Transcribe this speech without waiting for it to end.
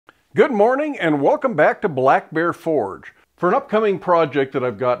Good morning and welcome back to Black Bear Forge. For an upcoming project that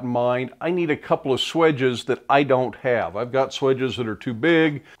I've got in mind, I need a couple of swedges that I don't have. I've got swedges that are too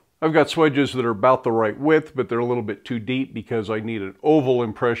big. I've got swedges that are about the right width, but they're a little bit too deep because I need an oval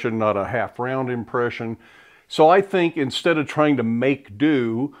impression, not a half round impression. So I think instead of trying to make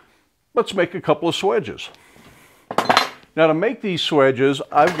do, let's make a couple of swedges. Now to make these swedges,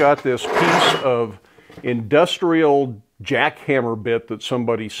 I've got this piece of industrial jackhammer bit that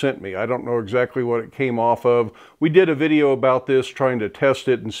somebody sent me. I don't know exactly what it came off of. We did a video about this trying to test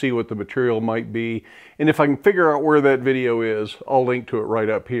it and see what the material might be. And if I can figure out where that video is, I'll link to it right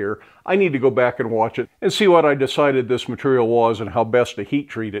up here. I need to go back and watch it and see what I decided this material was and how best to heat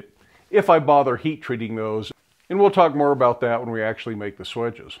treat it, if I bother heat treating those. And we'll talk more about that when we actually make the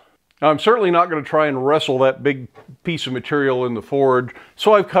swedges. Now, I'm certainly not going to try and wrestle that big piece of material in the forge,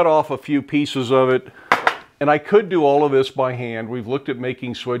 so I've cut off a few pieces of it. And I could do all of this by hand. We've looked at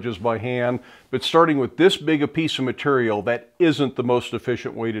making swedges by hand, but starting with this big a piece of material, that isn't the most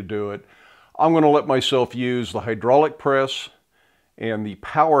efficient way to do it. I'm going to let myself use the hydraulic press and the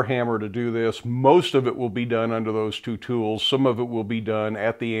power hammer to do this. Most of it will be done under those two tools. Some of it will be done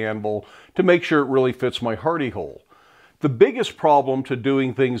at the anvil to make sure it really fits my hardy hole. The biggest problem to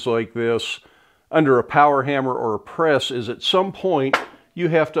doing things like this under a power hammer or a press is at some point you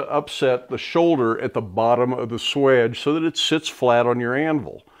have to upset the shoulder at the bottom of the swedge so that it sits flat on your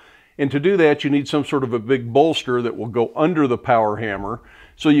anvil. And to do that, you need some sort of a big bolster that will go under the power hammer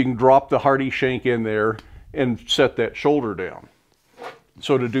so you can drop the hardy shank in there and set that shoulder down.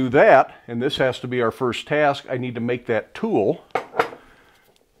 So to do that, and this has to be our first task, I need to make that tool.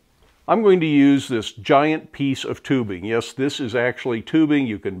 I'm going to use this giant piece of tubing. Yes, this is actually tubing.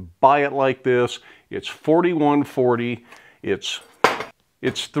 You can buy it like this. It's 4140. It's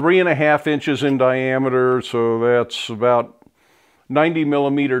 3.5 inches in diameter, so that's about 90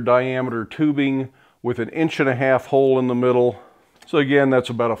 millimeter diameter tubing with an 1.5 inch hole in the middle. So again, that's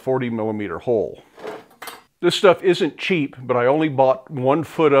about a 40 millimeter hole. This stuff isn't cheap, but I only bought 1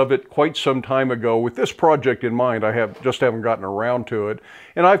 foot of it quite some time ago. With this project in mind, I just haven't gotten around to it.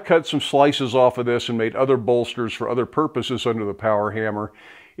 And I've cut some slices off of this and made other bolsters for other purposes under the power hammer.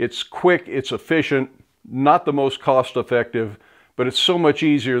 It's quick, it's efficient, not the most cost effective, but it's so much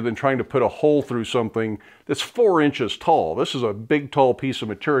easier than trying to put a hole through something that's 4 inches tall. This is a big, tall piece of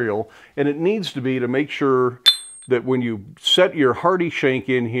material, and it needs to be to make sure that when you set your hardy shank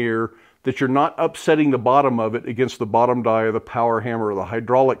in here, that you're not upsetting the bottom of it against the bottom die of the power hammer or the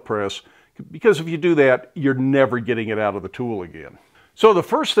hydraulic press, because if you do that, you're never getting it out of the tool again. So the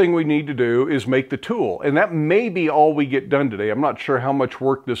first thing we need to do is make the tool, and that may be all we get done today. I'm not sure how much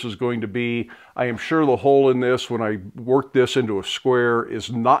work this is going to be. I am sure the hole in this, when I work this into a square,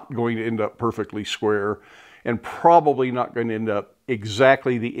 is not going to end up perfectly square, and probably not going to end up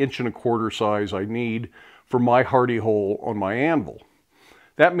exactly the 1.25 inch size I need for my hardy hole on my anvil.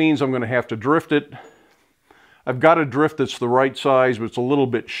 That means I'm going to have to drift it. I've got a drift that's the right size, but it's a little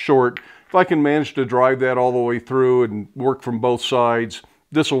bit short. If I can manage to drive that all the way through and work from both sides,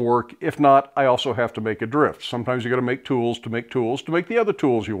 this will work. If not, I also have to make a drift. Sometimes you got to make tools to make the other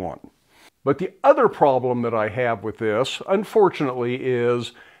tools you want. But the other problem that I have with this, unfortunately,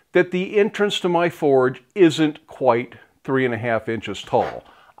 is that the entrance to my forge isn't quite 3.5 inches tall.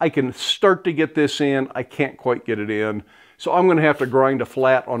 I can start to get this in, I can't quite get it in. So I'm going to have to grind a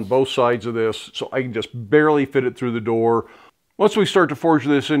flat on both sides of this so I can just barely fit it through the door. Once we start to forge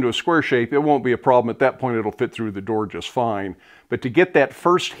this into a square shape, it won't be a problem. At that point, it'll fit through the door just fine. But to get that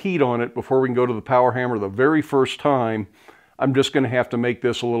first heat on it before we can go to the power hammer the very first time, I'm just going to have to make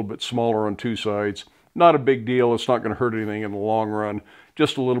this a little bit smaller on two sides. Not a big deal. It's not going to hurt anything in the long run.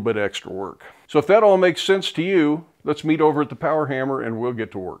 Just a little bit extra work. So if that all makes sense to you, let's meet over at the power hammer and we'll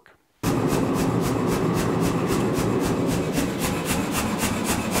get to work.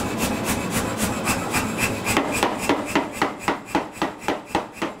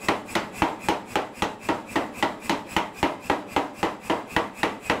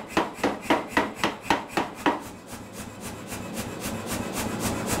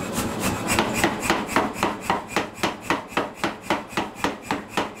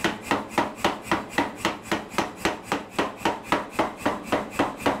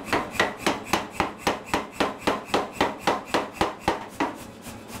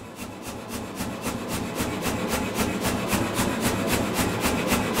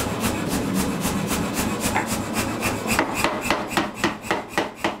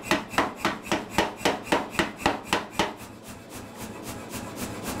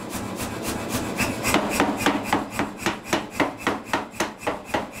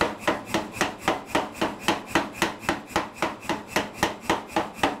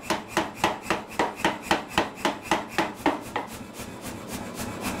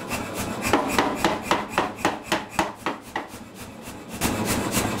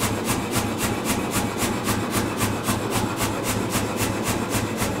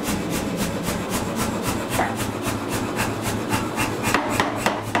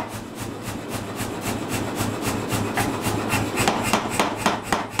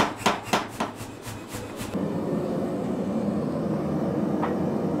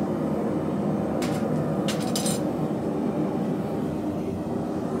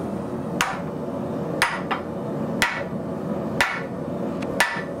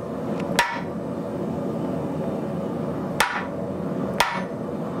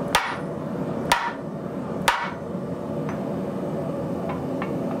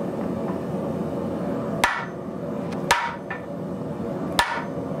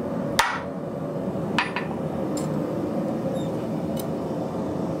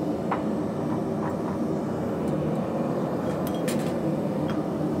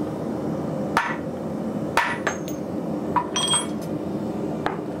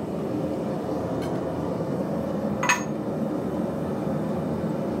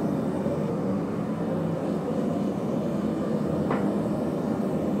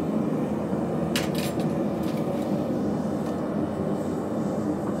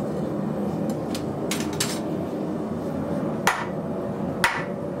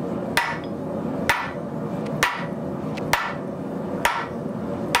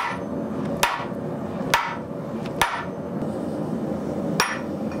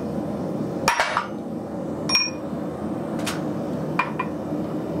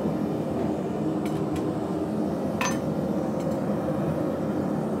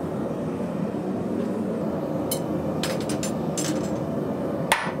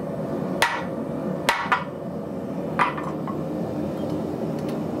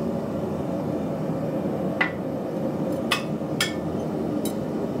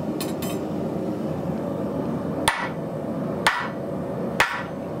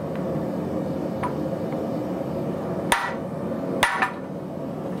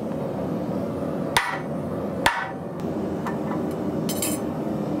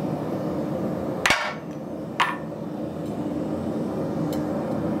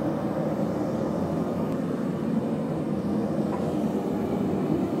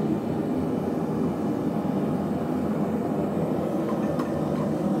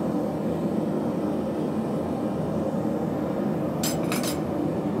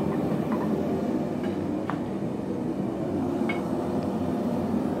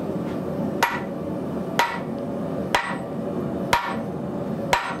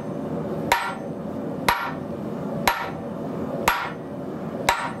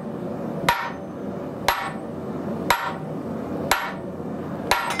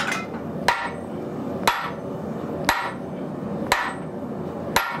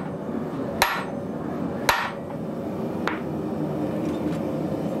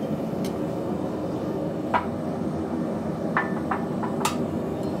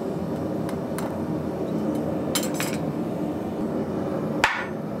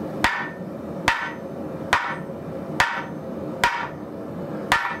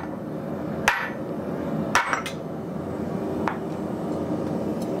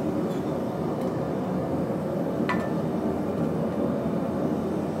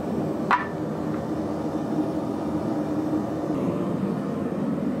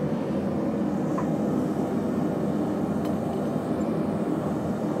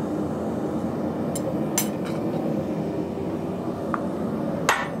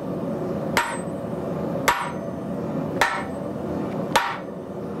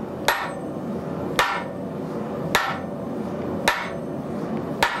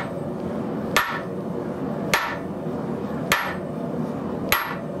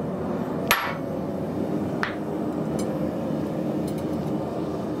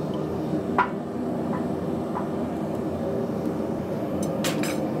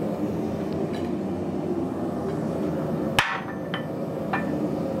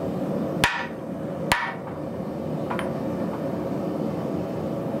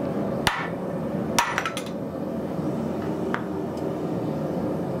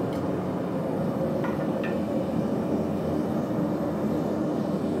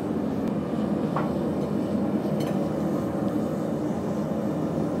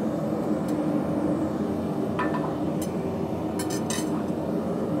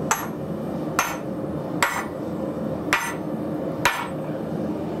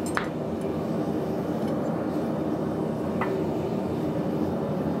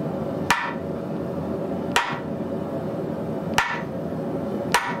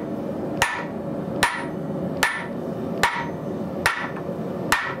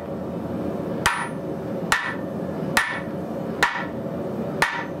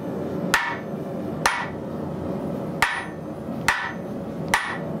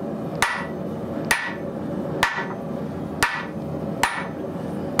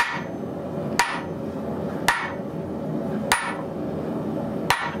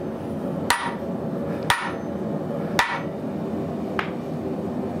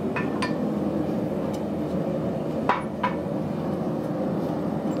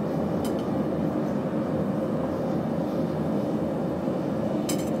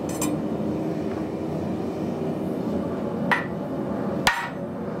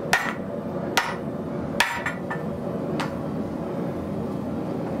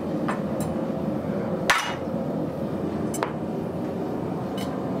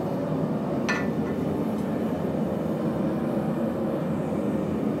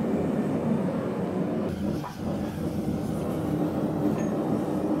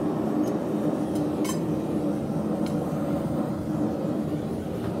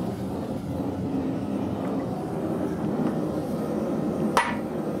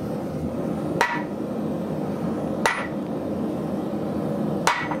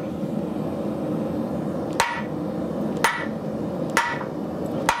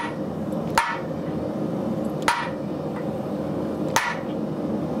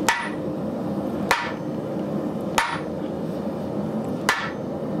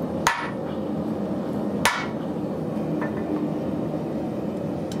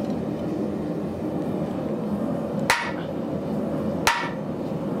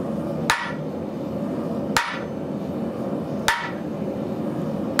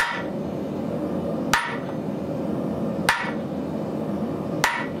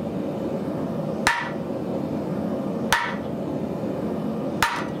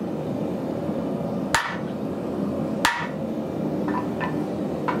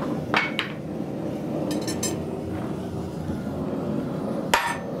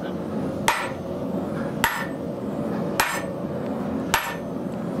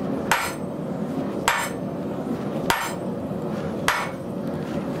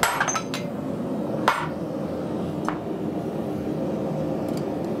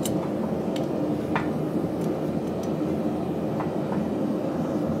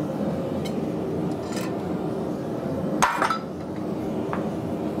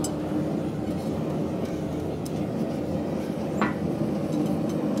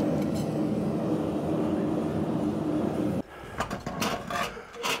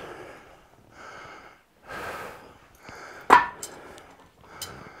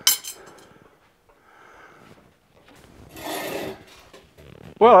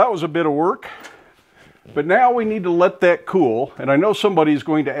 Well, that was a bit of work, but now we need to let that cool. And I know somebody's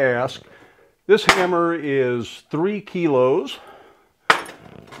going to ask, this hammer is 3 kilos.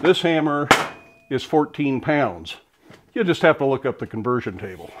 This hammer is 14 pounds. You'll just have to look up the conversion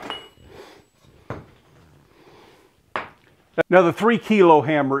table. Now the 3 kilo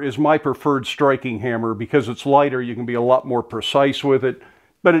hammer is my preferred striking hammer because it's lighter. You can be a lot more precise with it,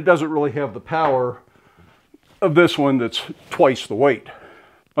 but it doesn't really have the power of this one that's twice the weight.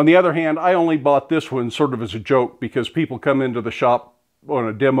 On the other hand, I only bought this one sort of as a joke because people come into the shop on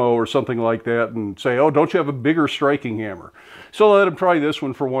a demo or something like that and say, oh, don't you have a bigger striking hammer? So I let them try this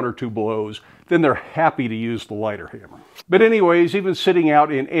one for 1 or 2 blows. Then they're happy to use the lighter hammer. But anyways, even sitting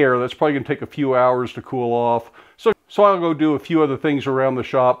out in air, that's probably going to take a few hours to cool off. So I'll go do a few other things around the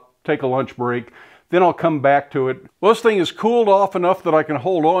shop, take a lunch break, then I'll come back to it. Well, this thing is cooled off enough that I can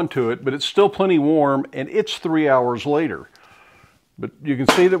hold on to it, but it's still plenty warm, and it's 3 hours later. But you can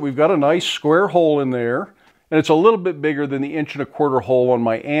see that we've got a nice square hole in there, and it's a little bit bigger than the 1.25" hole on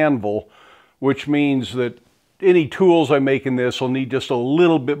my anvil, which means that any tools I make in this will need just a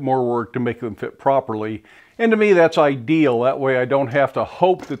little bit more work to make them fit properly. And to me, that's ideal. That way I don't have to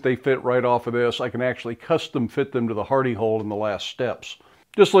hope that they fit right off of this. I can actually custom fit them to the hardy hole in the last steps.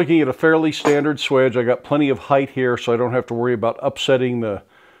 Just looking at a fairly standard swedge, I got plenty of height here so I don't have to worry about upsetting the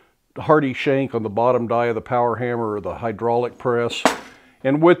hardy shank on the bottom die of the power hammer or the hydraulic press.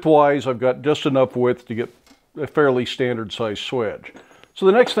 And width-wise, I've got just enough width to get a fairly standard size swedge. So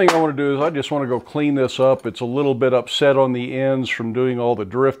the next thing I want to do is I just want to go clean this up. It's a little bit upset on the ends from doing all the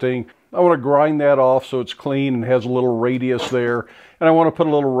drifting. I want to grind that off so it's clean and has a little radius there. And I want to put a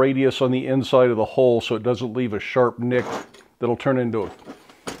little radius on the inside of the hole so it doesn't leave a sharp nick that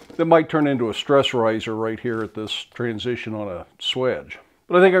might turn into a stress riser right here at this transition on a swedge.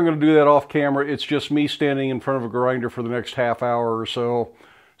 But I think I'm going to do that off camera. It's just me standing in front of a grinder for the next half hour or so.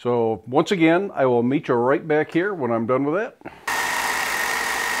 So once again, I will meet you right back here when I'm done with that.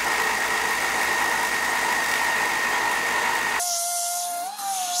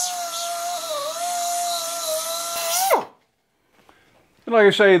 And like I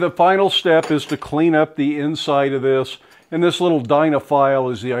say, the final step is to clean up the inside of this. And this little Dynafile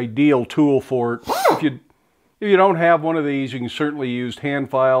is the ideal tool for it. If you don't have one of these, you can certainly use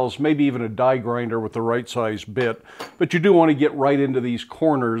hand files, maybe even a die grinder with the right size bit. But you do want to get right into these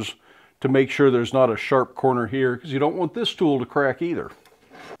corners to make sure there's not a sharp corner here, because you don't want this tool to crack either.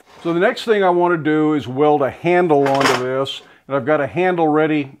 So the next thing I want to do is weld a handle onto this. And I've got a handle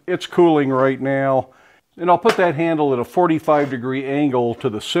ready. It's cooling right now. And I'll put that handle at a 45-degree angle to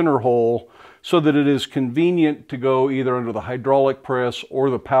the center hole so that it is convenient to go either under the hydraulic press or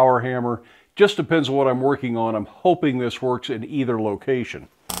the power hammer. Just depends on what I'm working on. I'm hoping this works in either location.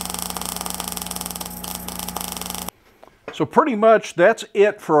 So pretty much that's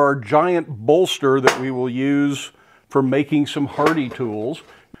it for our giant bolster that we will use for making some hardy tools.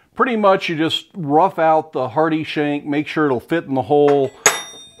 Pretty much you just rough out the hardy shank, make sure it'll fit in the hole,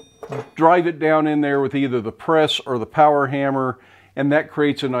 drive it down in there with either the press or the power hammer, and that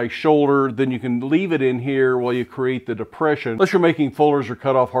creates a nice shoulder. Then you can leave it in here while you create the depression, unless you're making fullers or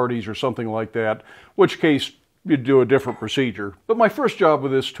cut-off hardies or something like that, in which case you'd do a different procedure. But my first job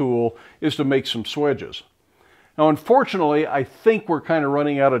with this tool is to make some swedges. Now unfortunately, I think we're kind of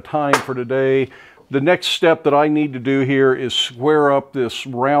running out of time for today. The next step that I need to do here is square up this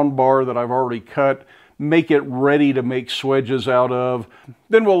round bar that I've already cut, make it ready to make swedges out of.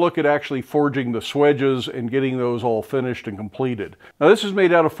 Then we'll look at actually forging the swedges and getting those all finished and completed. Now this is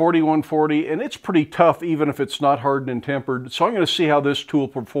made out of 4140 and it's pretty tough even if it's not hardened and tempered. So I'm going to see how this tool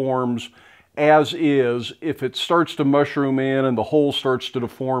performs as is. If it starts to mushroom in and the hole starts to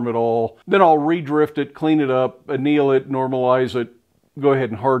deform at all, then I'll redrift it, clean it up, anneal it, normalize it, go ahead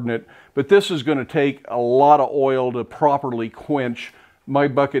and harden it. But this is going to take a lot of oil to properly quench. My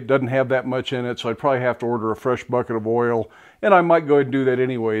bucket doesn't have that much in it, so I'd probably have to order a fresh bucket of oil. And I might go ahead and do that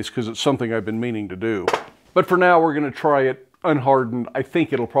anyways, because it's something I've been meaning to do. But for now, we're going to try it unhardened. I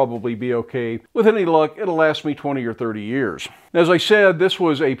think it'll probably be okay. With any luck, it'll last me 20 or 30 years. As I said, this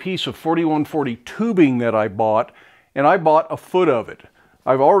was a piece of 4140 tubing that I bought, and I bought a foot of it.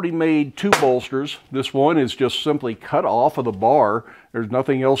 I've already made 2 bolsters. This one is just simply cut off of the bar. There's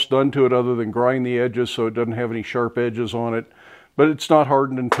nothing else done to it other than grind the edges so it doesn't have any sharp edges on it. But it's not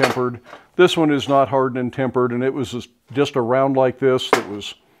hardened and tempered. This one is not hardened and tempered, and it was just a round like this that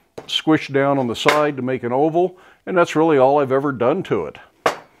was squished down on the side to make an oval, and that's really all I've ever done to it.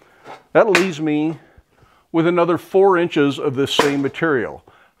 That leaves me with another 4 inches of this same material.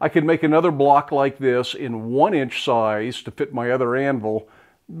 I could make another block like this in 1-inch size to fit my other anvil,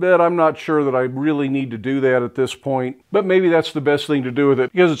 but I'm not sure that I really need to do that at this point. But maybe that's the best thing to do with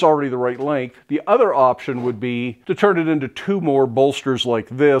it because it's already the right length. The other option would be to turn it into 2 more bolsters like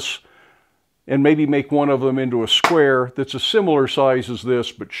this and maybe make one of them into a square that's a similar size as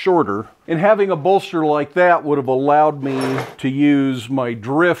this but shorter. And having a bolster like that would have allowed me to use my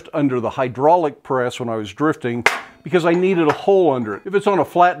drift under the hydraulic press when I was drifting because I needed a hole under it. If it's on a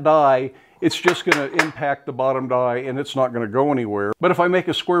flat die, it's just going to impact the bottom die and it's not going to go anywhere. But if I make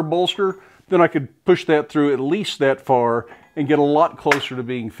a square bolster, then I could push that through at least that far and get a lot closer to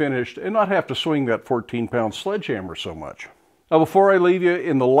being finished and not have to swing that 14-pound sledgehammer so much. Now, before I leave you,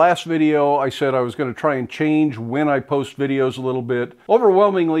 in the last video, I said I was going to try and change when I post videos a little bit.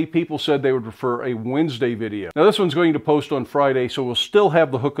 Overwhelmingly, people said they would prefer a Wednesday video. Now, this one's going to post on Friday, so we'll still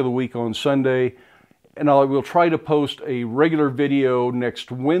have the hook of the week on Sunday. And I will try to post a regular video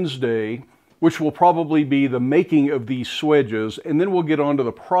next Wednesday, which will probably be the making of these swedges. And then we'll get on to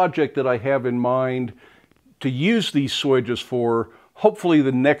the project that I have in mind to use these swedges for, hopefully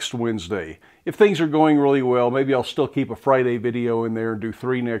the next Wednesday. If things are going really well, maybe I'll still keep a Friday video in there and do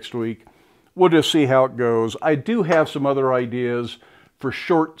 3 next week. We'll just see how it goes. I do have some other ideas for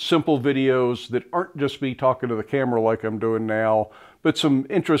short, simple videos that aren't just me talking to the camera like I'm doing now, but some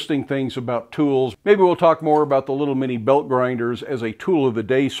interesting things about tools. Maybe we'll talk more about the little mini belt grinders as a tool of the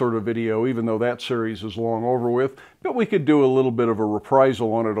day sort of video, even though that series is long over with. But we could do a little bit of a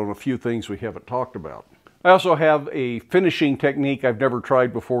reprisal on it on a few things we haven't talked about. I also have a finishing technique I've never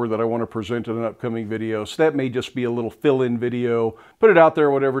tried before that I want to present in an upcoming video. So that may just be a little fill-in video. Put it out there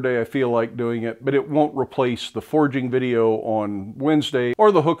whatever day I feel like doing it, but it won't replace the forging video on Wednesday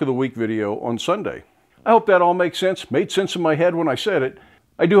or the hook of the week video on Sunday. I hope that all makes sense. Made sense in my head when I said it.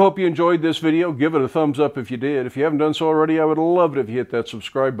 I do hope you enjoyed this video. Give it a thumbs up if you did. If you haven't done so already, I would love it if you hit that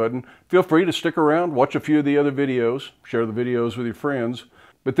subscribe button. Feel free to stick around, watch a few of the other videos, share the videos with your friends.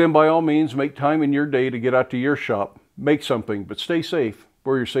 But then by all means, make time in your day to get out to your shop, make something, but stay safe,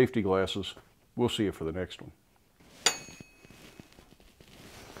 wear your safety glasses. We'll see you for the next one.